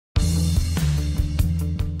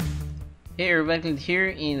Hey everybody, here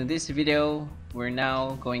in this video we're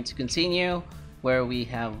now going to continue where we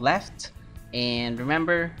have left. And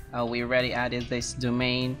remember, we already added this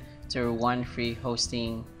domain to our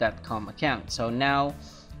onefreehosting.com account. So now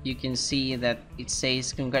you can see that it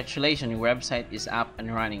says congratulations, your website is up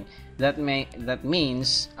and running. That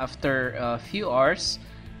means after a few hours,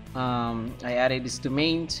 I added this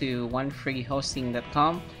domain to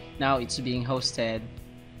onefreehosting.com. Now it's being hosted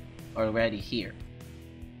already here.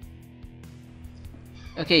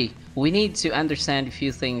 Okay, we need to understand a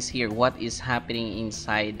few things here. What is happening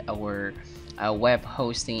inside our web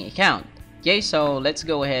hosting account? Okay, so let's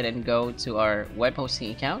go ahead and go to our web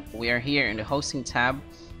hosting account. We are here in the hosting tab,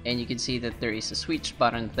 and you can see that there is a switch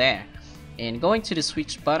button there. And going to the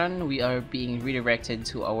switch button, we are being redirected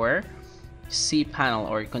to our cPanel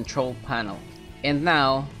or control panel. And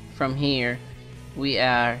now from here, we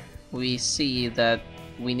see that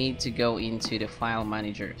we need to go into the file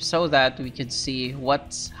manager so that we could see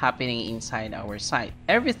what's happening inside our site.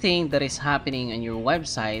 Everything that is happening on your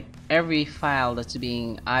website, every file that's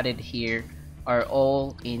being added here are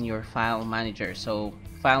all in your file manager. So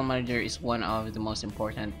file manager is one of the most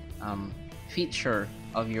important feature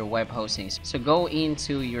of your web hosting. So go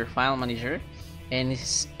into your file manager, and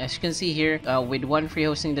as you can see here, with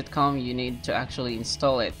onefreehosting.com you need to actually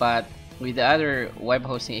install it, but with the other web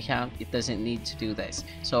hosting account it doesn't need to do this.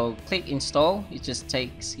 So click install. It just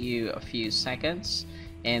takes you a few seconds,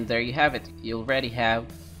 and there you have it. You already have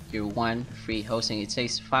your OneFreeHosting. It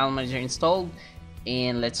says file manager installed,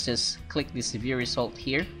 and let's just click this view result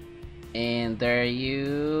here, and there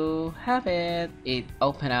you have it. It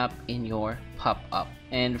opened up in your pop-up.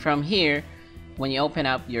 And from here, when you open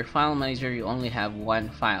up your file manager, you only have one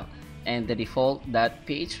file, and the default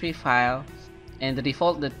 .php file. And the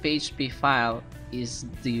default .php file is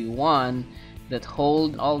the one that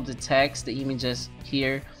holds all the text. The images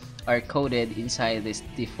here are coded inside this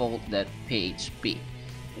default .php.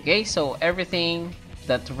 Okay, so everything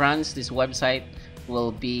that runs this website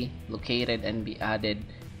will be located and be added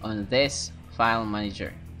on this file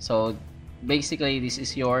manager. So basically this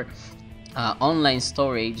is your online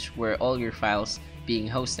storage where all your files being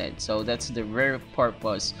hosted. So that's the very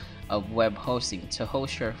purpose of web hosting, to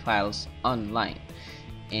host your files online,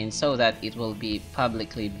 and so that it will be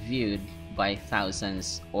publicly viewed by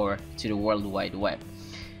thousands or to the World Wide Web.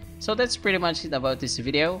 So that's pretty much it about this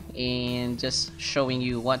video, and just showing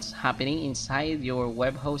you what's happening inside your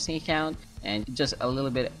web hosting account, and just a little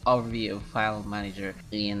bit overview of file manager,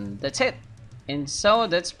 and that's it. And so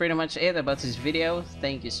that's pretty much it about this video.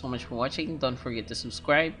 Thank you so much for watching. Don't forget to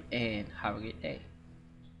subscribe, and have a great day.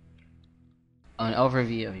 An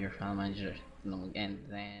overview of your file manager, and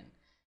then